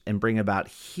cultures, and bring about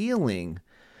healing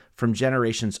from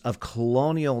generations of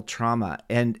colonial trauma.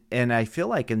 And I feel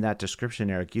like in that description,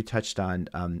 Eric, you touched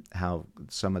on how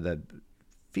some of the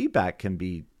feedback can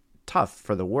be tough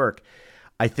for the work.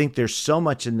 I think there's so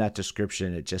much in that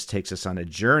description. It just takes us on a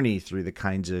journey through the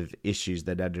kinds of issues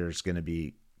that editor is going to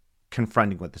be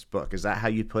confronting with this book. Is that how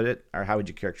you put it, or how would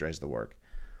you characterize the work?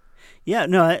 Yeah,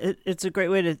 no, it's a great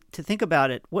way to think about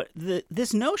it.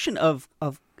 This notion of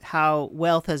how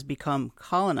wealth has become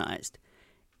colonized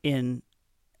in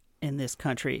this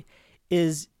country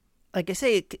is, like I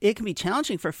say, it can be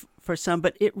challenging for some,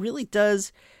 but it really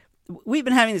does. We've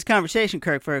been having this conversation,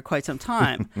 Kirk, for quite some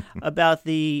time about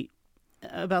the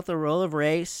role of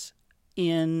race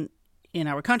in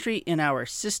our country, in our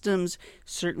systems,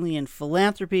 certainly in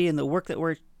philanthropy, and the work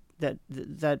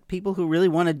that people who really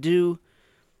want to do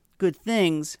good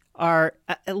things are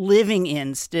living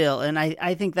in still. And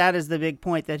I think that is the big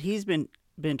point that he's been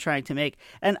trying to make.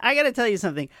 And I got to tell you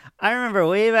something. I remember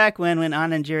way back when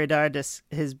Anand Giridharadas,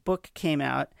 his book came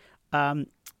out,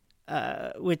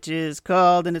 which is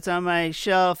called, and it's on my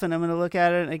shelf, and I'm going to look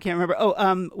at it. I can't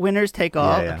remember. Winners Take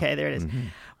All. Yeah. Okay, there it is.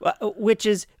 Mm-hmm. Which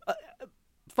is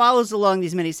follows along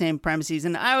these many same premises.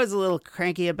 And I was a little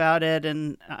cranky about it,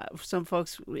 and some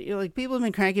folks, people have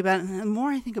been cranky about it. And the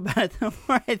more I think about it, the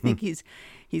more I think he's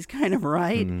kind of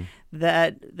right,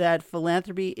 that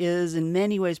philanthropy is in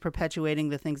many ways perpetuating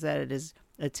the things that it is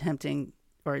attempting,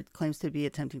 or it claims to be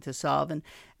attempting to solve.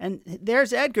 And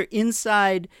there's Edgar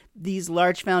inside these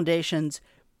large foundations,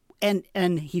 and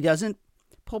he doesn't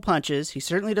pull punches. He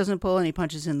certainly doesn't pull any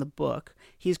punches in the book.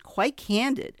 He's quite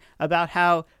candid about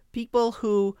how people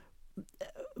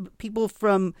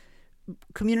from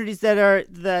communities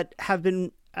that have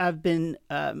been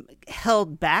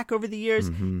held back over the years,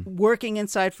 working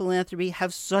inside philanthropy,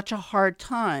 have such a hard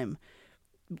time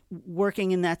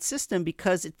working in that system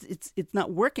because it's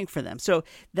not working for them. So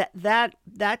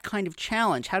that kind of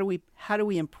challenge, how do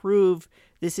we improve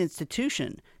this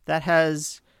institution that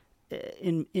has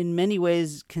in many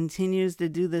ways continues to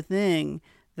do the thing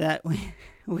that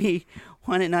we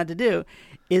want it not to do,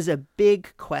 is a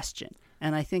big question.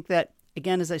 And I think that,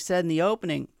 again, as I said in the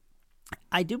opening,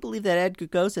 I do believe that Edgar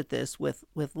goes at this with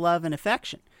love and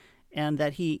affection, and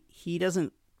that he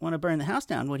doesn't want to burn the house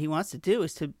down. What he wants to do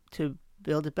is to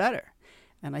build it better.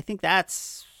 And I think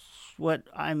that's what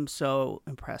I'm so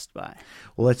impressed by.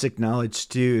 Well, let's acknowledge,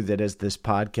 too, that as this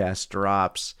podcast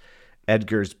drops,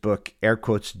 Edgar's book, air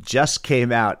quotes, just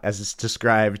came out, as it's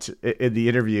described in the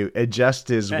interview. It just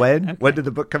is when? Okay. When did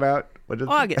the book come out?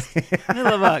 August. Middle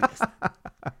of August.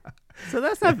 So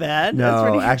that's not bad.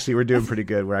 No, actually, we're doing pretty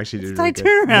good. We're actually doing pretty good.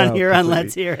 Turn around No, here on completely.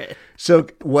 Let's Hear It. So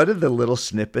one of the little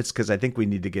snippets, because I think we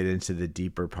need to get into the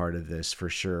deeper part of this for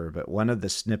sure, but one of the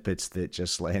snippets that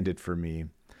just landed for me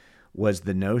was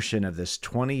the notion of this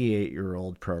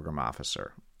 28-year-old program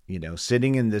officer,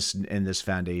 sitting in this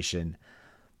foundation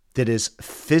that is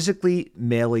physically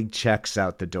mailing checks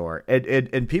out the door.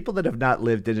 And people that have not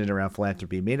lived in and around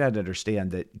philanthropy may not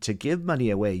understand that to give money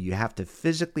away, you have to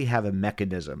physically have a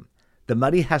mechanism. The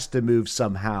money has to move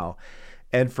somehow.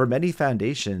 And for many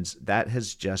foundations, that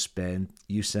has just been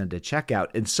you send a check out.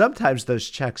 And sometimes those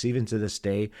checks, even to this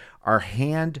day, are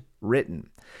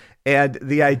handwritten. And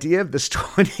the idea of this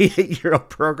 28-year-old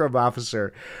program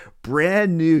officer,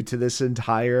 brand new to this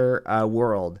entire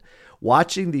world,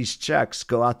 watching these checks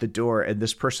go out the door and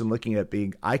this person looking at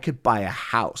being, I could buy a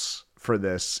house for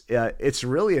this. It's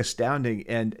really astounding.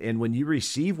 And when you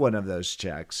receive one of those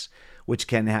checks, which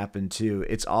can happen too,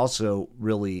 it's also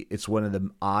really, it's one of the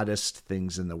oddest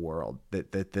things in the world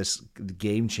that this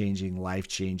game-changing,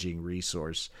 life-changing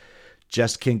resource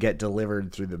just can get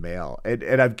delivered through the mail.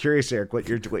 And I'm curious, Eric, what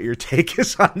your take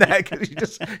is on that,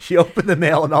 because you open the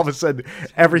mail and all of a sudden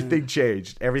everything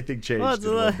changed. Everything changed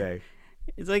in one day.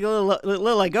 It's like a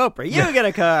little like Oprah. You get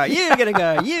a car, you get a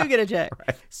car, you get a check.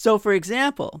 Right. So, for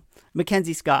example,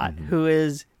 Mackenzie Scott, who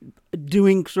is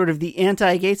doing sort of the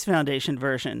anti-Gates Foundation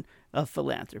version of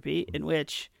philanthropy, in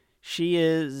which she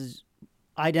is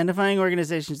identifying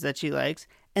organizations that she likes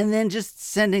and then just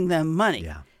sending them money.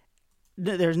 Yeah.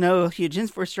 There's no huge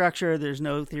infrastructure. There's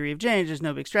no theory of change. There's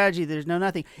no big strategy. There's no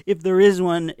nothing. If there is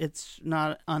one, it's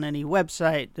not on any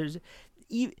website.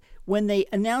 When they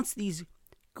announce these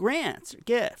grants or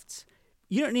gifts,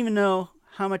 you don't even know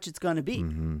how much it's going to be.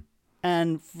 Mm-hmm.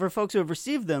 And for folks who have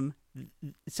received them,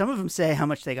 some of them say how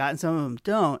much they got and some of them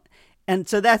don't. And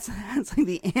so that's like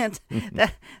the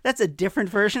that's a different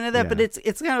version of that, but it's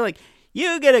kind of like,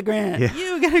 you get a grant,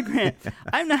 you get a grant.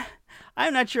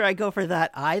 I'm not sure I go for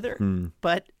that either,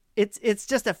 but it's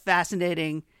just a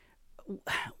fascinating,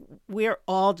 we're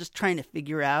all just trying to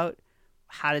figure out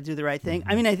how to do the right thing.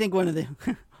 I mean, I think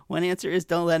one answer is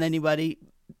don't let anybody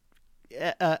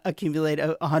accumulate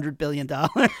 $100 billion. That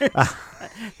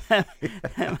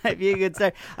might be a good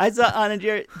start. I saw Anna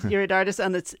Giridardis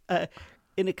on this,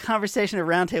 in a conversation at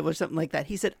Roundtable or something like that.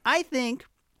 He said, I think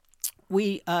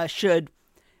we should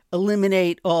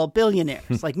eliminate all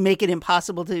billionaires, like make it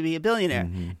impossible to be a billionaire.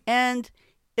 Mm-hmm. And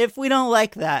if we don't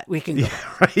like that, we can go.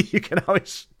 Yeah, right. You can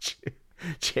always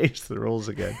change the rules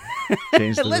again.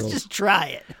 Let's just try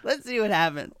it. Let's see what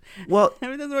happens. Well, if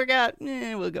it doesn't work out,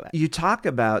 we'll go back. You talk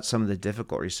about some of the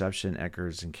difficult reception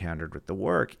Edgar's encountered with the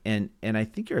work, and I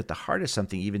think you're at the heart of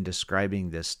something, even describing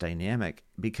this dynamic,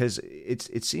 because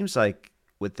it seems like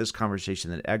with this conversation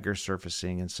that Edgar's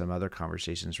surfacing and some other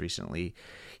conversations recently,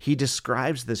 he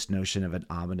describes this notion of an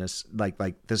ominous, like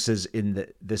this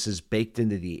is baked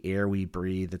into the air we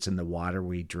breathe, it's in the water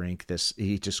we drink.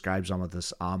 He describes almost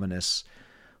this ominous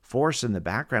force in the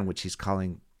background, which he's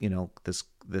calling,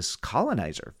 this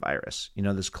colonizer virus,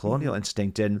 this colonial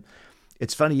instinct. And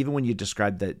it's funny, even when you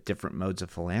describe the different modes of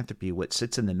philanthropy, what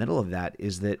sits in the middle of that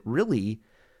is that really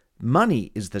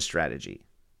money is the strategy.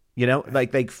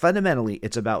 Like fundamentally,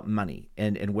 it's about money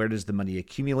and where does the money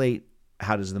accumulate?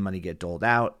 How does the money get doled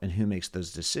out? And who makes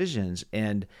those decisions?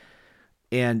 And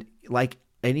like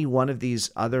any one of these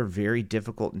other very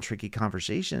difficult and tricky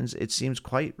conversations, it seems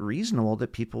quite reasonable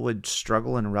that people would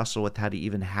struggle and wrestle with how to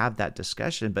even have that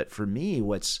discussion. But for me,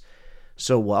 what's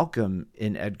so welcome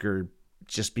in Edgar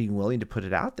just being willing to put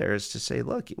it out there is to say,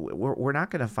 look, we're not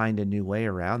going to find a new way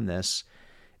around this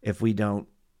if we don't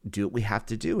do what we have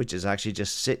to do, which is actually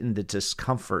just sit in the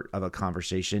discomfort of a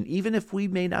conversation, even if we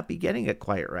may not be getting it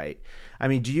quite right. I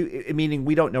mean, meaning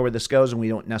we don't know where this goes and we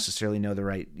don't necessarily know the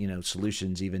right,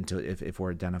 solutions, even to if we're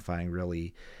identifying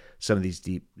really some of these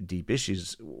deep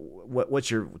issues.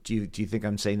 Do you think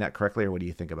I'm saying that correctly, or what do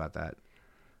you think about that?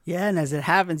 Yeah. And as it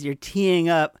happens, you're teeing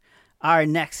up our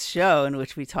next show in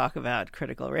which we talk about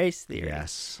critical race theory.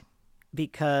 Yes.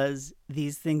 Because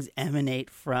these things emanate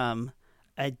from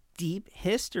a deep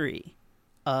history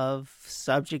of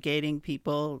subjugating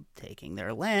people, taking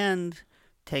their land,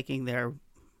 taking their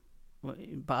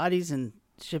bodies and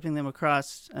shipping them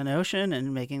across an ocean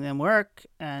and making them work.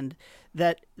 And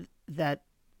at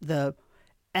the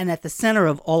center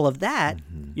of all of that,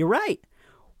 you're right,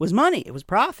 was money. It was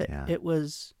profit. Yeah. It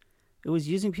was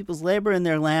using people's labor and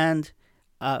their land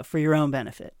for your own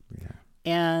benefit. Yeah.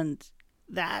 And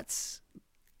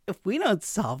if we don't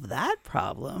solve that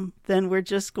problem, then we're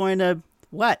just going to,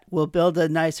 we'll build a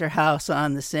nicer house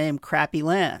on the same crappy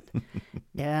land.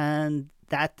 And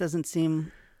that doesn't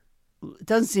seem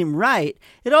doesn't seem right.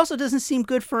 It also doesn't seem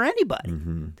good for anybody,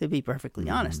 to be perfectly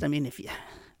honest. I mean,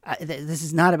 this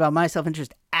is not about my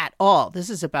self-interest at all. This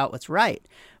is about what's right.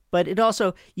 But it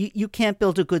also, you can't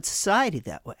build a good society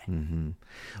that way.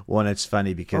 Well, and it's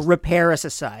funny because... Or repair a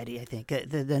society, I think.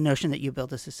 The notion that you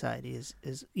build a society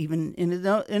is even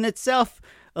in itself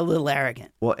a little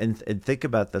arrogant. Well, and think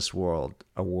about this world,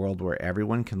 a world where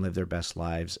everyone can live their best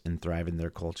lives and thrive in their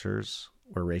cultures,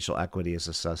 where racial equity is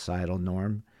a societal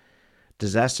norm.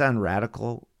 Does that sound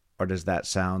radical, or does that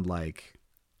sound like,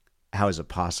 how is it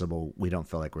possible we don't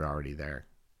feel like we're already there?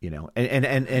 You know,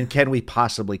 and can we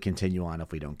possibly continue on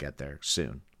if we don't get there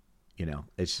soon? You know,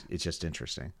 it's just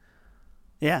interesting.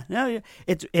 Yeah, no,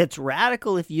 it's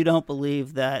radical if you don't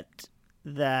believe that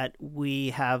we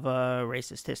have a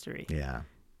racist history. Yeah,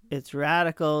 it's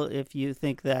radical if you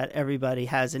think that everybody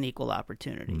has an equal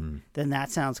opportunity. Then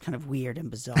that sounds kind of weird and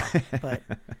bizarre. But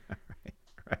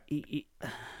right. You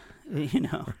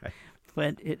know, right.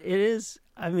 But it is.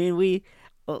 I mean,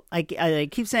 I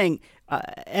keep saying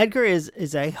Edgar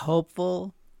is a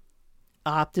hopeful,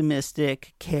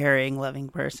 optimistic, caring, loving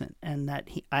person, and that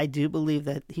I do believe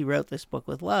that he wrote this book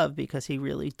with love because he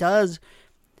really does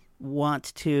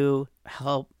want to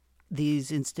help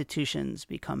these institutions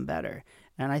become better.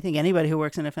 And I think anybody who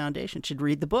works in a foundation should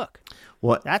read the book.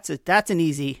 Well, that's an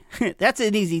easy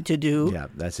to do. Yeah,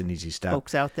 that's an easy step.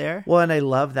 Folks out there. Well, and I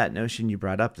love that notion you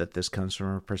brought up that this comes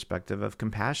from a perspective of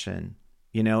compassion.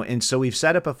 You know, and so we've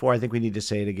said it before. I think we need to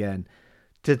say it again.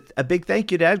 A big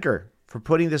thank you to Edgar for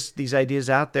putting these ideas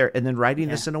out there and then writing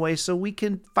this in a way so we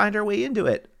can find our way into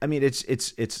it. I mean, it's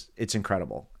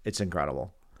incredible. It's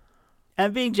incredible.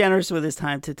 And being generous with his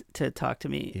time to talk to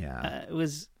me. Yeah, it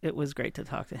was great to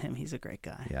talk to him. He's a great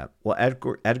guy. Yeah. Well,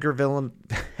 Edgar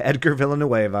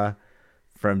Villanueva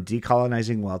from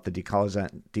Decolonizing Wealth, the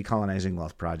Decolonizing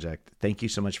Wealth Project. Thank you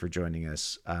so much for joining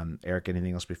us, Eric.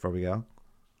 Anything else before we go?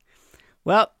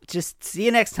 Well, just see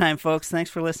you next time, folks. Thanks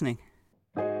for listening.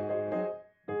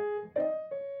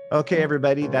 Okay,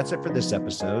 everybody, that's it for this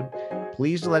episode.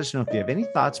 Please let us know if you have any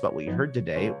thoughts about what you heard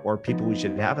today or people we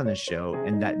should have on this show,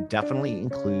 and that definitely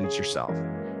includes yourself.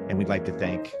 And we'd like to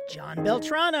thank John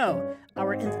Beltrano,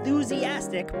 our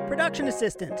enthusiastic production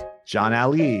assistant. John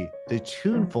Ali, the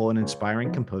tuneful and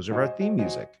inspiring composer of our theme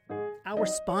music. Our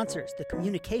sponsors, the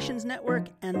Communications Network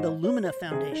and the Lumina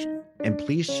Foundation. And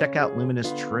please check out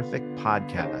Lumina's terrific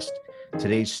podcast,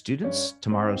 Today's Students,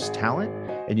 Tomorrow's Talent,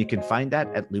 and you can find that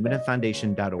at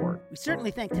luminafoundation.org. We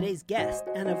certainly thank today's guest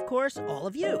and, of course, all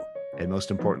of you. And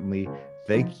most importantly,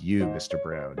 thank you, Mr.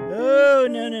 Brown. Oh,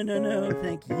 no.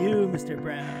 Thank you, Mr.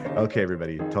 Brown. Okay,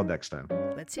 everybody. Till next time.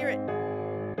 Let's hear it.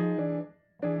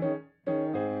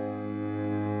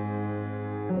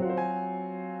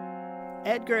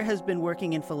 Edgar has been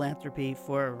working in philanthropy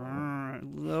for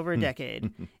over a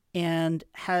decade and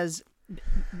has,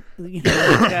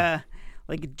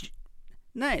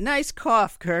 nice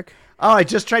cough, Kirk. Oh, I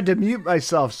just tried to mute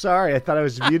myself. Sorry. I thought I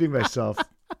was muting myself.